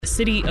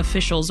City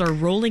officials are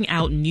rolling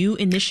out new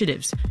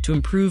initiatives to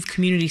improve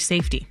community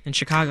safety in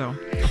Chicago.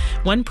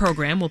 One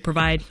program will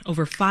provide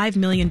over $5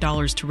 million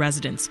to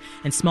residents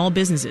and small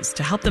businesses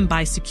to help them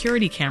buy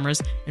security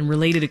cameras and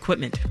related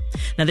equipment.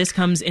 Now, this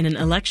comes in an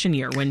election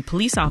year when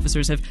police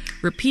officers have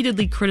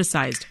repeatedly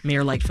criticized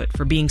Mayor Lightfoot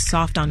for being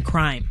soft on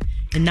crime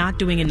and not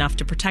doing enough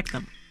to protect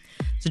them.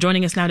 So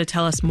joining us now to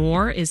tell us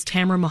more is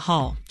Tamara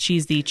Mahal.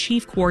 She's the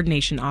Chief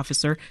Coordination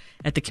Officer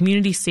at the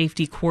Community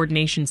Safety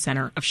Coordination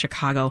Center of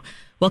Chicago.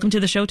 Welcome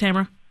to the show,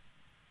 Tamara.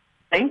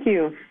 Thank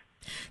you.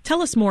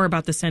 Tell us more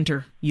about the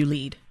center you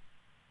lead.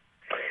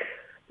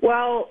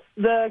 Well,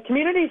 the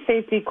Community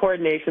Safety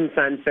Coordination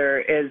Center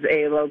is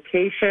a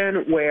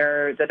location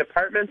where the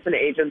departments and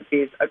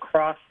agencies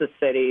across the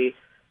city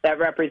that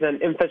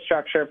represent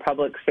infrastructure,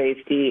 public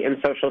safety, and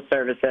social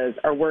services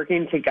are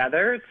working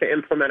together to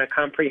implement a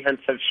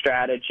comprehensive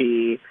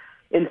strategy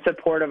in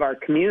support of our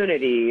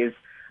communities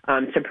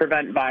to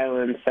prevent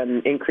violence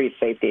and increase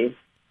safety.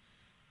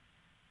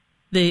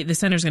 The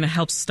center is going to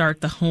help start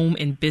the Home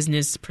and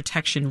Business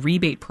Protection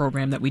Rebate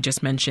Program that we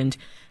just mentioned,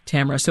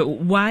 Tamara. So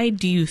why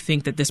do you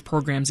think that this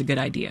program is a good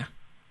idea?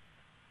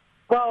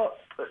 Well,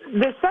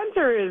 the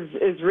center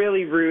is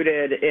really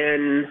rooted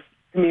in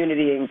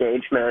community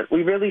engagement.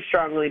 We really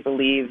strongly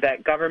believe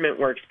that government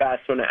works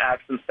best when it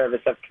acts in service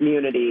of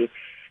community.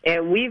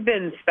 And we've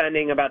been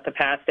spending about the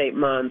past 8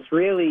 months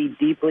really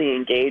deeply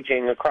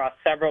engaging across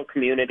several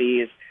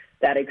communities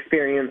that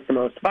experience the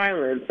most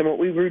violence. And what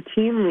we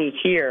routinely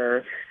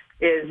hear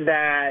is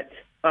that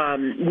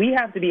we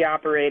have to be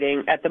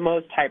operating at the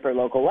most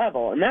hyper-local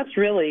level. And that's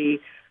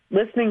really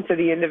listening to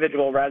the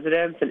individual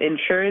residents and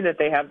ensuring that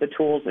they have the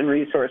tools and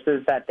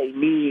resources that they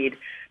need,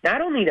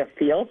 not only to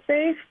feel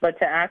safe, but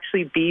to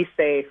actually be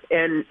safe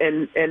and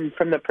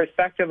from the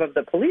perspective of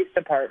the police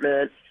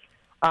department,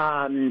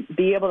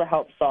 be able to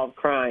help solve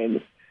crimes.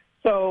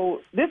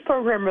 So this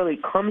program really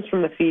comes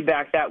from the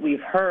feedback that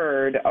we've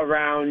heard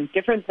around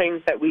different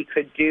things that we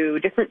could do,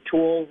 different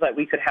tools that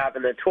we could have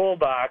in the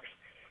toolbox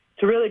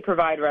to really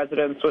provide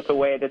residents with a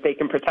way that they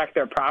can protect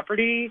their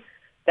property,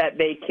 that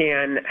they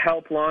can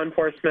help law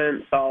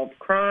enforcement solve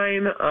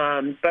crime,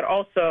 but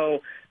also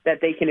that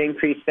they can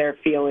increase their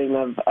feeling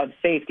of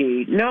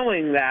safety,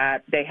 knowing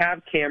that they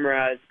have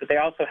cameras, but they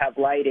also have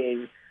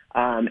lighting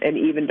and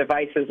even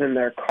devices in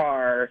their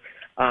car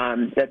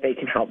that they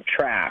can help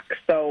track.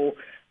 So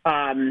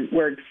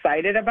we're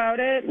excited about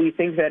it. We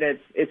think that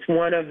it's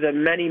one of the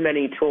many,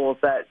 many tools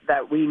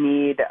that we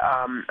need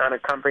on a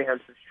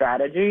comprehensive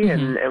strategy,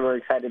 and we're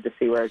excited to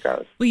see where it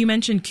goes. Well, you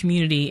mentioned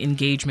community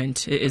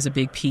engagement is a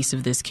big piece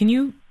of this. Can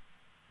you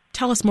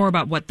tell us more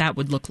about what that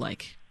would look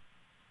like?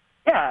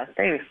 Yeah,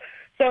 thanks.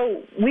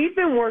 So we've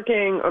been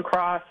working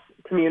across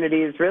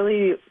communities,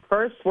 really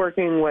first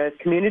working with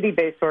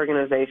community-based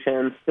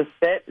organizations to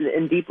sit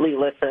and deeply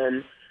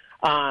listen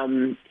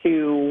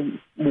to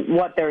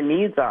what their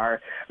needs are.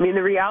 I mean,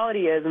 the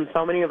reality is in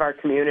so many of our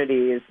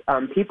communities,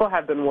 people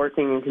have been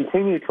working and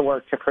continue to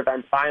work to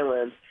prevent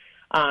violence.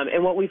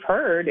 And what we've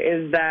heard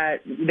is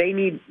that they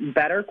need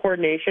better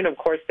coordination. Of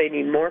course, they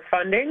need more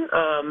funding.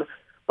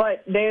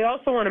 But they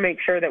also want to make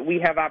sure that we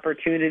have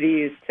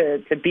opportunities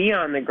to be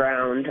on the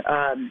ground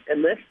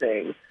and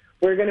listening.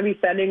 We're going to be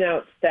sending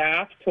out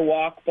staff to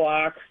walk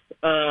blocks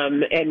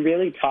and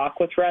really talk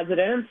with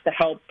residents to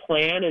help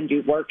plan and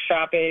do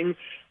workshopping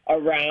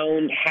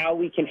around how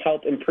we can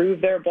help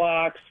improve their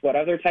blocks, what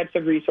other types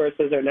of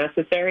resources are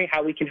necessary,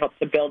 how we can help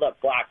to build up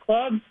block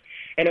clubs.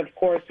 And, of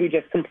course, we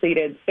just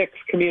completed 6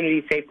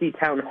 community safety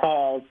town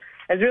halls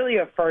as really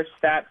a first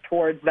step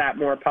towards that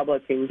more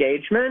public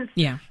engagement.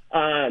 Yeah.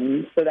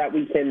 So that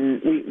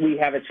we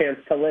have a chance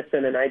to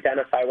listen and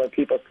identify what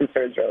people's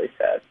concerns really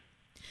sit.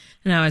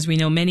 Now, as we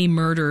know, many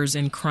murders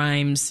and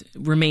crimes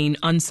remain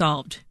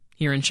unsolved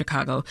here in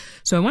Chicago.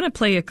 So I want to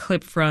play a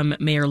clip from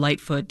Mayor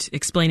Lightfoot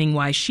explaining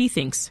why she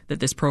thinks that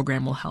this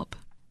program will help.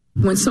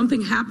 When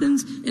something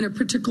happens in a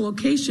particular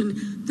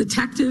location,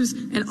 detectives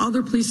and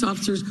other police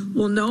officers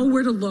will know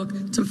where to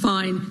look to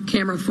find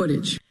camera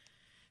footage.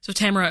 So,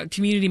 Tamara,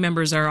 community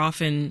members are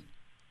often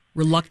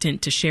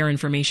reluctant to share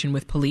information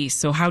with police.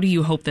 So how do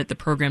you hope that the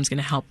program is going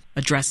to help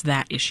address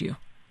that issue?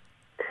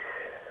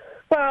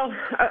 Well,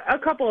 a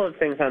couple of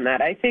things on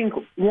that. I think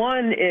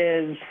one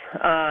is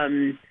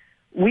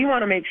we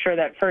want to make sure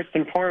that first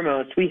and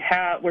foremost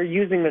we're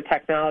using the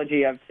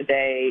technology of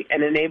today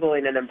and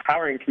enabling and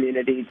empowering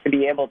communities to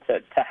be able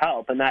to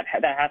help, and that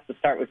has to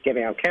start with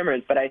giving out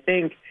cameras. But I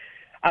think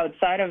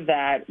outside of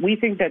that, we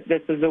think that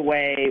this is a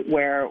way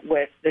where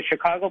with the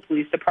Chicago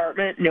Police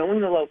Department,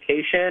 knowing the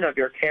location of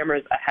your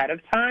cameras ahead of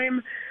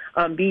time,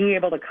 being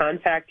able to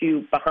contact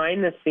you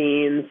behind the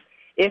scenes,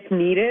 if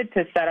needed,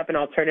 to set up an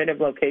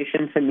alternative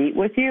location to meet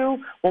with you,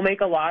 will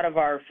make a lot of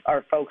our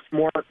folks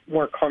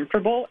more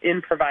comfortable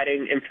in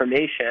providing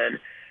information.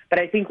 But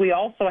I think we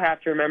also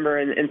have to remember,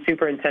 and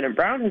Superintendent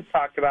Brown has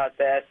talked about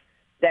this,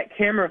 that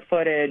camera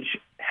footage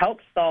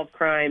helps solve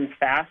crime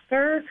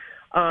faster.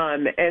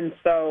 And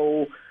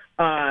so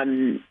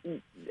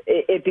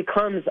it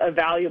becomes a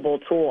valuable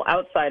tool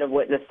outside of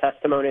witness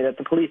testimony that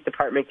the police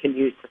department can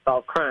use to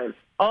solve crimes.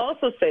 I'll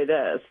also say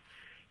this.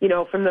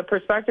 From the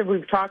perspective,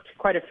 we've talked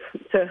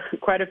to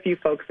quite a few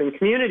folks in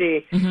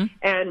community,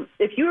 and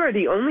if you are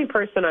the only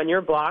person on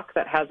your block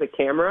that has a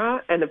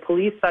camera and the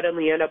police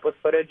suddenly end up with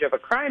footage of a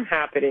crime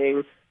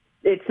happening,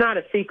 it's not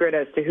a secret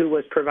as to who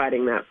was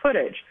providing that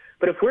footage.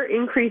 But if we're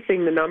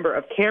increasing the number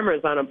of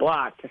cameras on a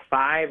block to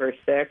 5 or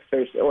 6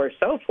 or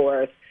so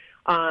forth,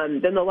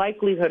 then the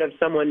likelihood of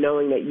someone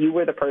knowing that you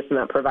were the person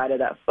that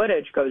provided that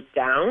footage goes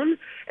down.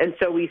 And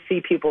so we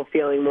see people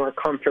feeling more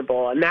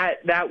comfortable. And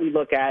that we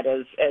look at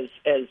as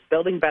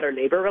building better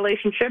neighbor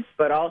relationships,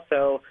 but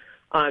also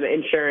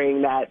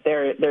ensuring that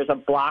there's a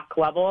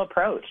block-level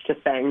approach to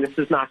saying this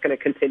is not going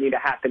to continue to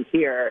happen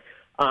here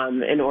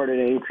in order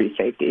to increase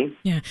safety.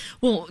 Yeah.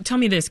 Well, tell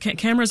me this.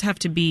 Cameras have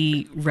to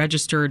be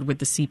registered with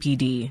the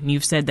CPD. And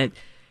you've said that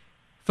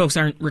folks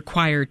aren't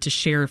required to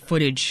share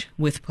footage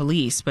with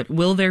police, but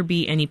will there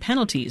be any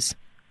penalties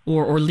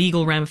or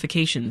legal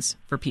ramifications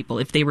for people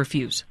if they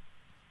refuse?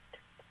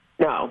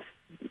 No,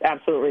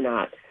 absolutely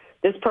not.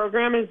 This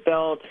program is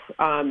built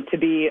to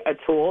be a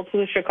tool to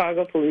the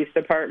Chicago Police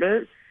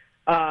Department.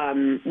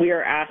 We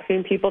are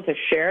asking people to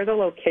share the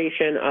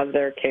location of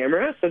their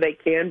camera so they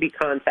can be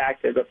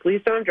contacted, but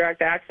please don't have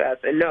direct access.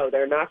 And no,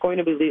 there are not going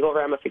to be legal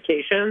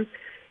ramifications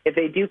if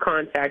they do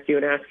contact you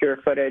and ask for your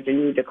footage and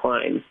you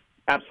decline.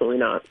 Absolutely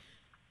not.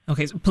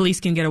 Okay, so police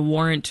can get a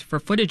warrant for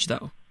footage,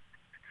 though?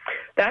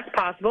 That's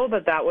possible,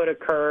 but that would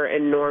occur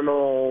in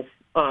normal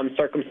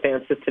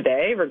circumstances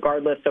today,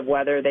 regardless of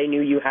whether they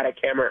knew you had a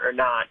camera or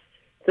not.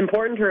 It's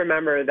important to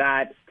remember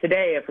that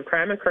today, if a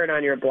crime occurred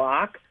on your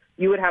block,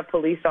 you would have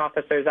police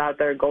officers out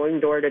there going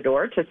door to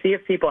door to see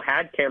if people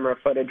had camera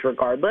footage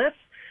regardless,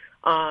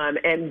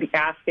 and be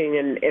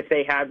asking if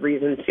they had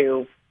reason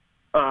to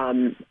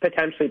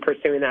potentially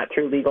pursuing that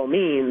through legal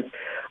means.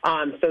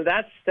 So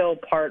that's still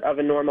part of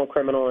a normal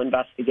criminal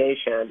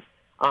investigation.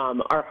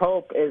 Our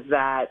hope is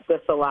that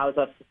this allows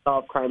us to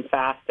solve crime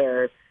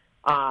faster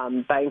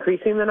by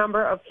increasing the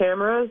number of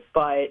cameras,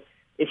 but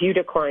if you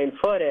decline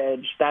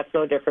footage, that's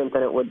no different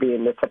than it would be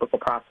in the typical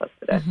process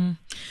today. Mm-hmm.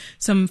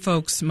 Some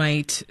folks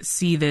might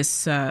see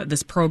this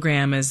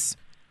program as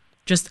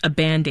just a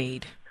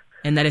Band-Aid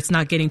and that it's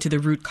not getting to the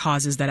root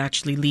causes that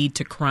actually lead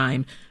to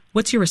crime.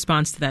 What's your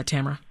response to that,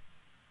 Tamara?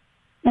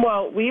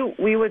 Well,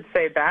 we would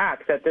say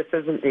back that this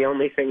isn't the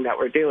only thing that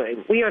we're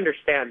doing. We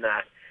understand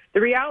that. The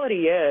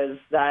reality is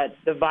that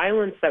the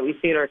violence that we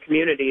see in our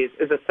communities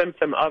is a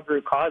symptom of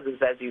root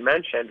causes, as you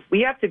mentioned.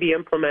 We have to be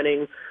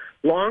implementing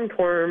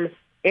long-term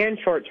and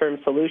short-term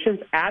solutions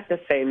at the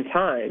same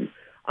time.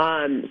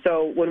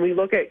 So when we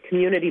look at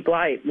community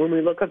blight, when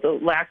we look at the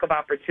lack of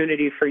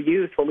opportunity for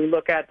youth, when we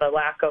look at the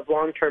lack of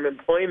long-term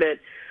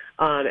employment,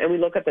 and we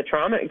look at the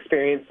trauma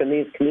experience in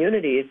these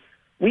communities,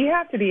 we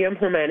have to be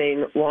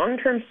implementing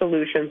long-term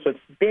solutions with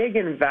big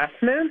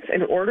investments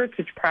in order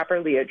to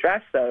properly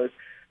address those.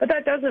 But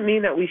that doesn't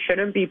mean that we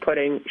shouldn't be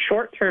putting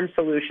short-term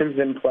solutions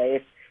in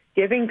place,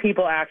 giving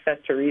people access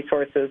to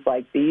resources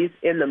like these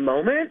in the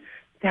moment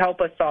to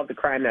help us solve the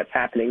crime that's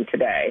happening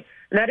today.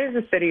 And that is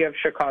the city of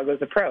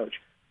Chicago's approach.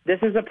 This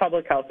is a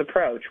public health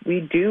approach.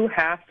 We do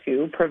have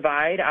to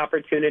provide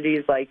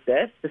opportunities like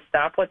this to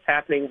stop what's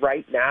happening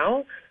right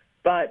now,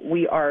 but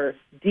we are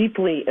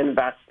deeply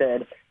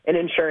invested in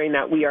ensuring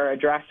that we are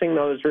addressing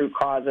those root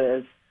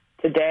causes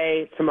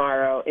today,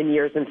 tomorrow, and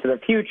years into the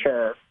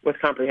future with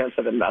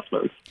comprehensive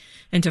investments.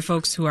 And to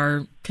folks who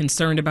are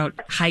concerned about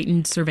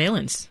heightened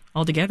surveillance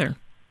altogether,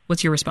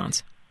 what's your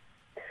response?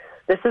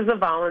 This is a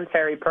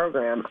voluntary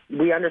program.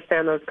 We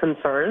understand those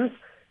concerns.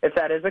 If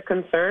that is a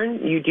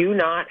concern, you do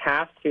not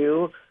have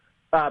to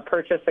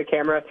purchase a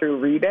camera through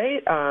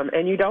rebate,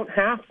 and you don't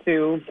have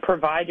to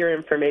provide your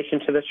information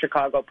to the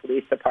Chicago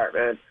Police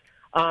Department.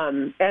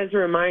 As a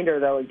reminder,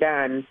 though,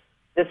 again,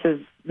 this is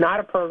not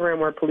a program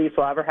where police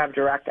will ever have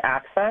direct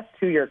access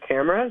to your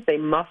cameras. They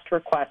must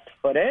request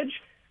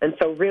footage. And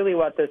so really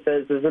what this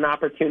is an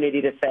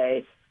opportunity to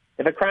say,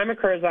 if a crime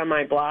occurs on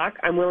my block,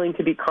 I'm willing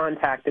to be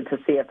contacted to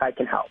see if I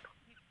can help.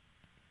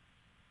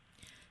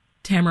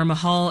 Tamara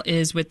Mahal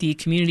is with the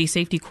Community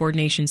Safety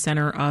Coordination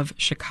Center of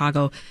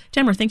Chicago.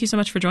 Tamara, thank you so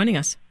much for joining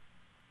us.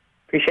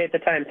 Appreciate the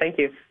time. Thank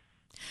you.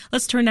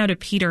 Let's turn now to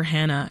Peter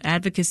Hanna,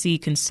 advocacy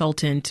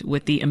consultant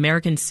with the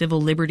American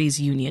Civil Liberties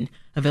Union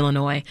of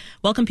Illinois.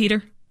 Welcome,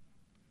 Peter.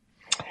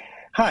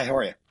 Hi, how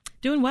are you?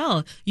 Doing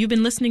well. You've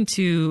been listening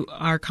to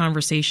our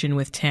conversation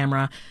with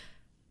Tamara.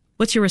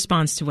 What's your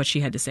response to what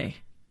she had to say?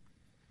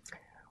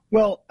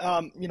 Well,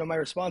 my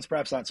response,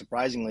 perhaps not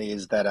surprisingly,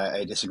 is that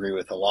I disagree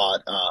with a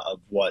lot of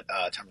what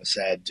Tamara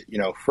said.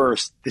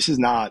 First, this is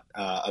not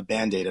a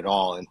Band-Aid at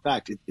all. In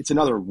fact, it's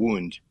another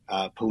wound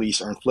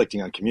police are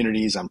inflicting on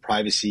communities, on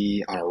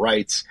privacy, on our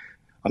rights,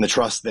 on the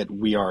trust that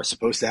we are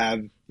supposed to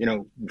have,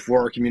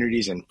 for our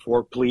communities and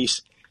for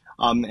police.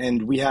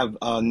 And we have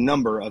a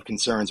number of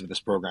concerns with this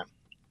program.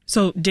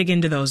 So dig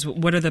into those.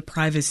 What are the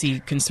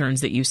privacy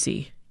concerns that you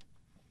see?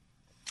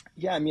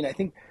 Yeah, I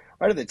think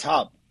right at the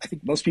top, I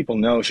think most people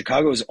know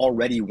Chicago is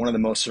already one of the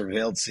most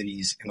surveilled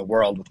cities in the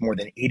world, with more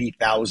than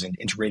 80,000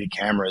 integrated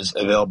cameras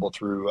available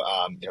through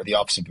the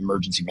Office of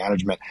Emergency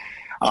Management.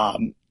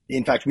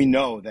 In fact, we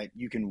know that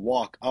you can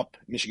walk up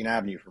Michigan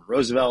Avenue from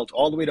Roosevelt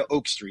all the way to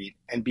Oak Street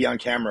and be on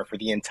camera for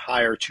the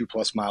entire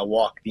 2+ mile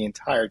walk the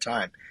entire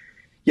time.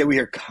 Yet we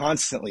hear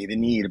constantly the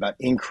need about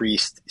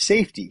increased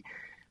safety.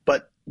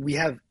 But we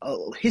have a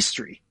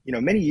history,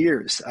 many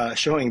years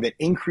showing that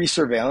increased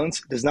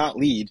surveillance does not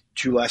lead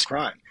to less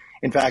crime.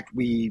 In fact,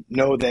 we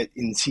know that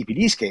in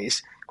CPD's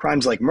case,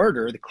 crimes like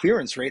murder, the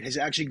clearance rate has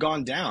actually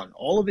gone down.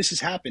 All of this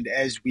has happened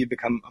as we've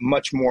become a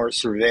much more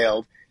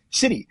surveilled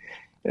city.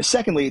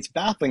 Secondly, it's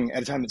baffling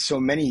at a time that so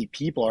many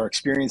people are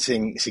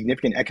experiencing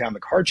significant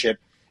economic hardship.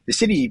 The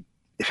city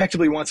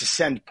effectively wants to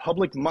send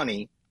public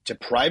money to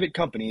private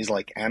companies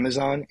like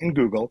Amazon and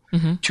Google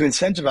to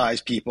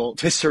incentivize people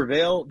to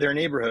surveil their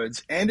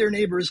neighborhoods and their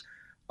neighbors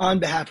on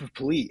behalf of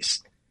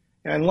police.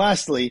 And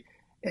lastly,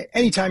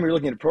 anytime you're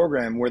looking at a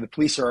program where the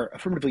police are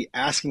affirmatively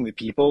asking the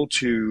people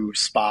to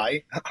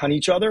spy on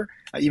each other,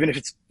 even if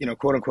it's,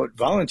 quote unquote,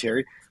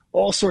 voluntary,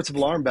 all sorts of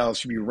alarm bells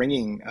should be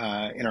ringing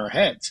in our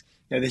heads.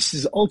 Now, this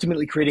is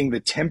ultimately creating the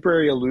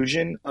temporary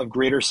illusion of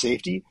greater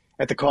safety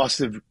at the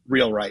cost of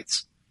real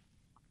rights.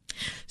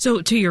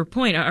 So to your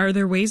point, are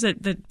there ways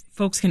that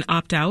folks can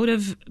opt out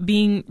of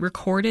being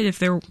recorded if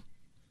they're,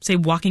 say,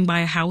 walking by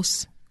a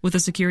house with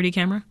a security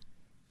camera?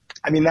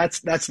 I mean,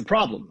 that's the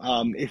problem.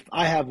 If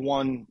I have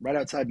one right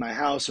outside my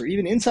house or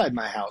even inside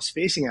my house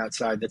facing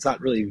outside that's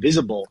not really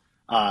visible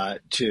to,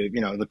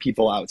 the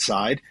people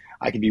outside,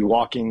 I could be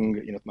walking,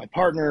 with my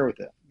partner, with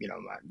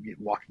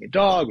walking a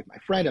dog, with my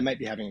friend. I might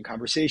be having a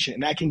conversation,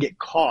 and that can get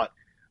caught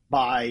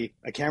by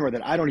a camera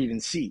that I don't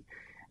even see.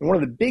 And one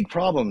of the big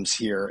problems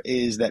here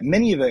is that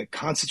many of the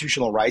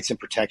constitutional rights and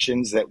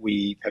protections that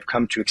we have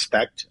come to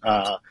expect,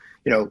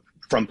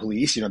 from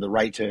police, the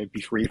right to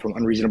be free from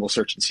unreasonable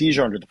search and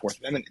seizure under the Fourth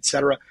Amendment, et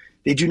cetera,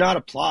 they do not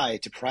apply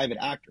to private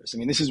actors. I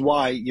mean, this is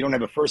why you don't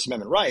have a First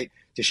Amendment right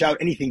to shout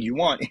anything you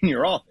want in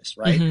your office,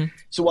 right? Mm-hmm.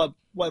 So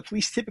while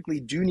police typically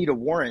do need a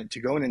warrant to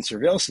go in and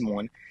surveil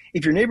someone,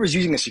 if your neighbor's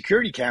using a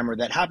security camera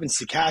that happens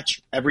to catch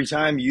every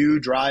time you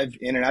drive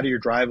in and out of your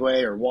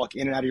driveway or walk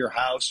in and out of your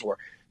house, or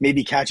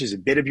maybe catches a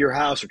bit of your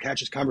house or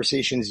catches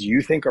conversations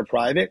you think are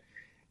private,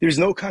 there's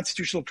no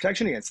constitutional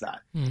protection against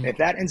that. Mm-hmm. If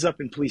that ends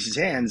up in police's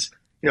hands,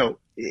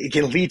 it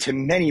can lead to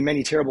many,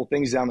 many terrible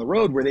things down the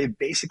road where they've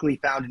basically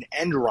found an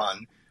end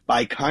run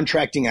by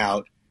contracting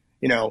out,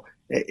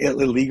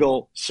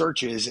 illegal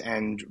searches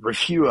and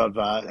review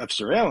of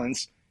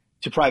surveillance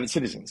to private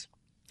citizens.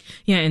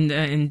 Yeah,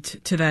 and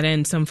to that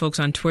end, some folks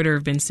on Twitter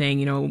have been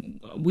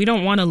saying, we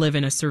don't want to live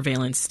in a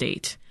surveillance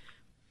state.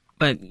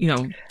 But,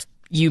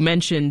 you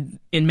mentioned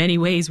in many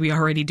ways we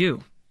already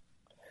do.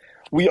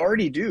 We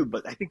already do,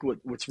 but I think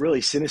what's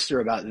really sinister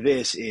about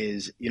this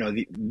is,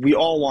 we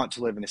all want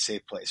to live in a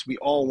safe place. We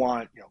all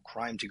want,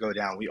 crime to go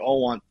down. We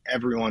all want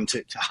everyone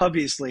to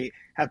obviously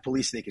have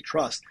police they could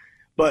trust.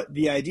 But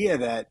the idea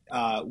that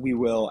we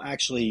will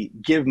actually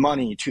give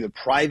money to the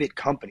private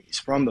companies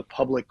from the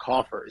public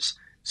coffers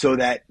so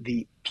that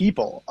the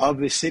people of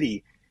the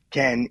city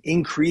can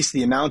increase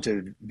the amount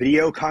of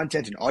video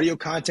content and audio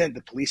content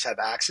the police have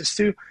access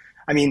to.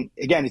 I mean,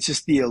 again, it's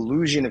just the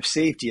illusion of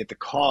safety at the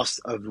cost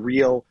of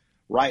real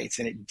rights,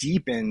 and it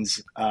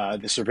deepens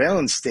the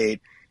surveillance state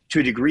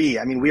to a degree.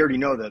 I mean, we already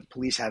know that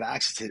police have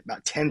access to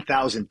about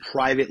 10,000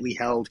 privately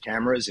held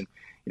cameras in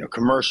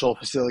commercial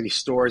facilities,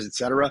 stores, et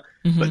cetera.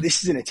 Mm-hmm. But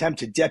this is an attempt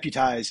to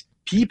deputize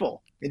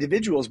people,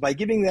 individuals, by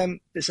giving them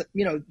this,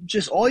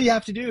 just all you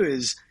have to do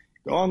is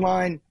go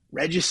online,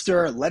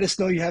 register, let us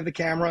know you have the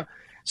camera.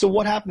 So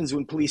what happens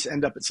when police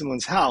end up at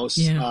someone's house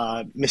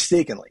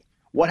mistakenly?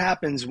 What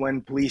happens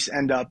when police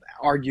end up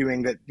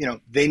arguing that,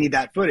 they need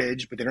that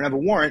footage, but they don't have a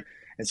warrant,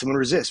 and someone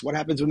resists? What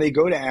happens when they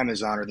go to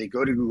Amazon or they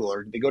go to Google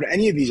or they go to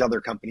any of these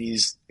other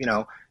companies,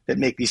 that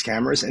make these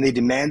cameras, and they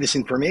demand this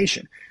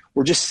information?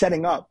 We're just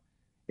setting up,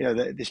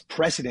 this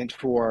precedent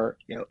for,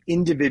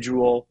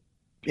 individual,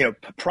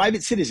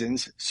 private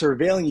citizens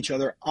surveilling each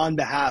other on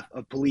behalf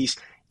of police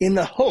in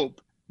the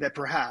hope that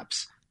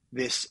perhaps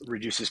this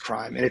reduces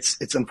crime. And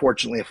it's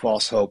unfortunately a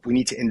false hope. We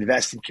need to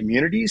invest in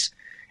communities,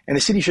 and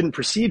the city shouldn't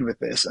proceed with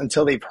this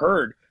until they've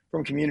heard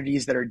from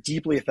communities that are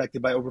deeply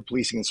affected by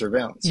over-policing and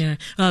surveillance. Yeah.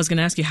 Well, I was going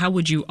to ask you, how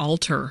would you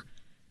alter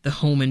the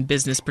home and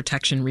business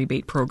protection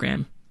rebate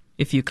program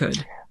if you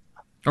could?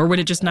 Or would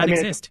it just not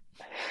exist?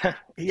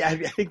 Yeah, I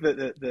think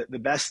the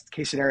best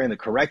case scenario and the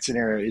correct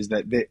scenario is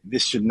that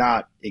this should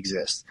not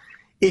exist.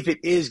 If it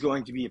is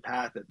going to be a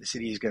path that the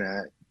city is going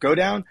to go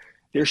down,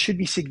 there should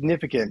be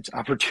significant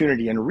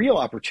opportunity and real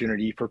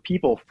opportunity for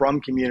people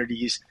from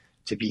communities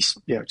to be,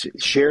 to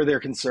share their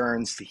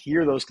concerns, to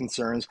hear those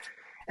concerns,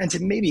 and to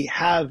maybe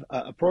have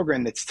a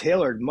program that's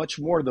tailored much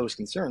more to those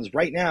concerns.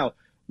 Right now,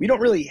 we don't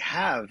really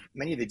have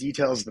many of the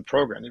details of the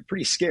program. They're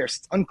pretty scarce.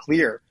 It's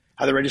unclear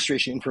how the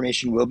registration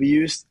information will be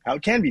used, how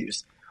it can be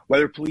used,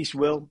 whether police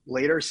will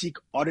later seek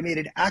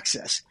automated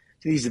access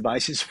to these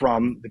devices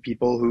from the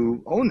people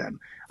who own them.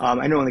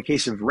 I know in the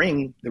case of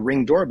Ring, the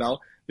Ring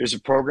doorbell, there's a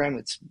program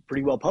that's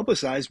pretty well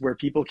publicized where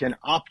people can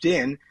opt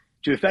in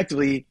to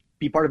effectively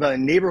be part of a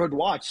neighborhood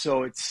watch.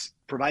 So it's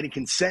providing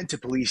consent to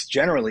police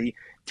generally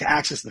to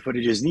access the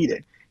footage as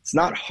needed. It's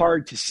not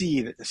hard to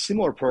see that a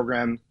similar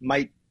program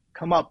might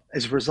come up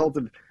as a result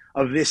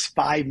of this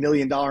 $5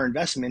 million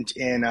investment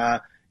in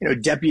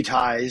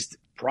deputized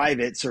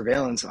private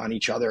surveillance on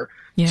each other.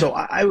 Yeah. So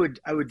I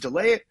would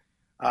delay it.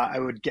 I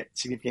would get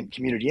significant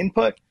community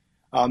input.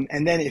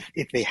 And then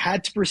if they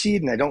had to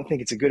proceed, and I don't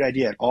think it's a good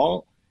idea at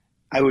all,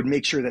 I would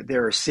make sure that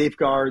there are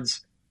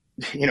safeguards,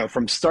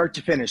 from start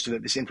to finish, so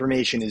that this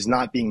information is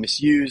not being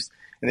misused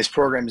and this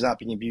program is not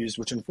being abused,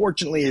 which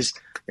unfortunately is,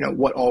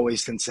 what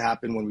always tends to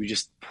happen when we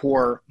just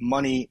pour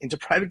money into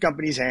private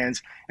companies'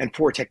 hands and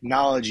pour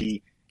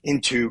technology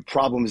into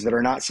problems that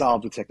are not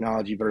solved with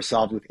technology, but are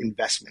solved with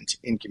investment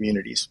in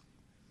communities.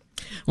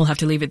 We'll have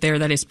to leave it there.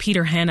 That is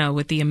Peter Hanna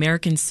with the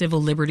American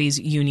Civil Liberties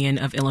Union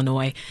of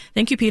Illinois.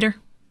 Thank you, Peter.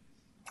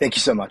 Thank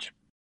you so much.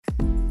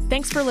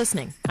 Thanks for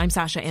listening. I'm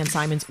Sasha Ann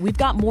Simons. We've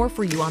got more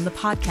for you on the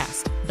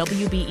podcast,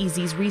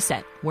 WBEZ's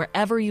Reset,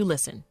 wherever you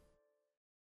listen.